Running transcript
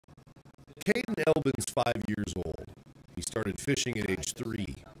Kaden Elben's 5 years old. He started fishing at age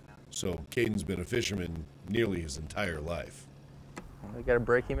 3, so Kaden's been a fisherman nearly his entire life. We got to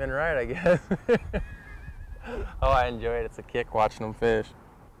break him in right, I guess. Oh, I enjoy it. It's a kick watching him fish.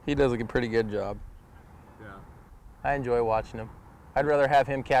 He does a pretty good job. Yeah. I enjoy watching him. I'd rather have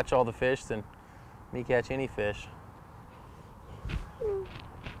him catch all the fish than me catch any fish.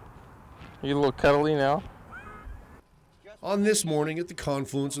 You a little cuddly now? On this morning at the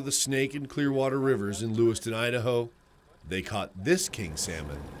confluence of the Snake and Clearwater Rivers in Lewiston, Idaho, they caught this king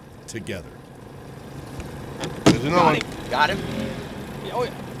salmon together. There's another one. Got him? Yeah, oh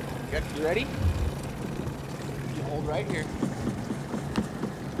yeah. Good. You ready? You hold right here.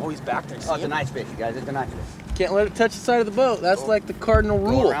 Oh, he's back there. Oh, it's a nice fish, you guys. It's a nice fish. Can't let it touch the side of the boat. That's like the cardinal Go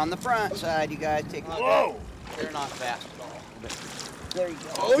rule. around the front side, you guys. Take a look. Whoa! They're not fast at all. But there you go.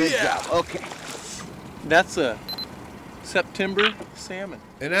 Oh, Good yeah. job. Okay. That's a September salmon.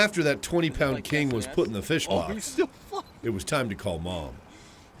 And after that 20-pound king was put in the fish Oh, box, he's still flying. it was time to call Mom.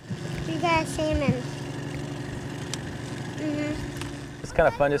 We got a salmon. It's kind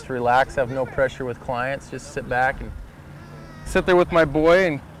of fun just to relax, have no pressure with clients, just sit back and sit there with my boy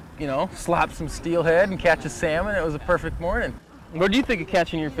and, you know, slap some steelhead and catch a salmon. It was a perfect morning. What do you think of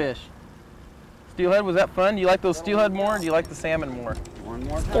catching your fish? Steelhead, was that fun? Do you like those steelhead more or do you like the salmon more? One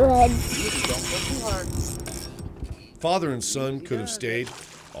more time. Good. Father and son could have stayed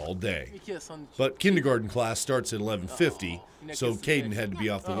all day. But kindergarten class starts at 11:50, so Kaden had to be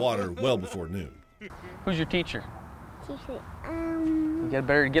off the water well before noon. Who's your teacher? Teacher, You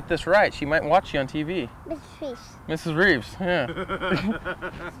better get this right. She might watch you on TV. Mrs. Fish. Mrs. Reeves, yeah.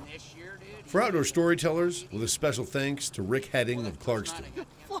 For Outdoor Storytellers, with a special thanks to Rick Hedding of Clarkston,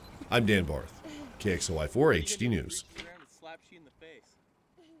 I'm Dan Barth, KXLY4 HD News.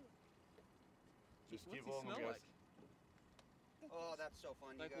 Oh, that's so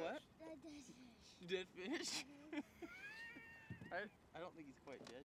fun, Like you guys. what? Dead fish? I don't think he's quite dead.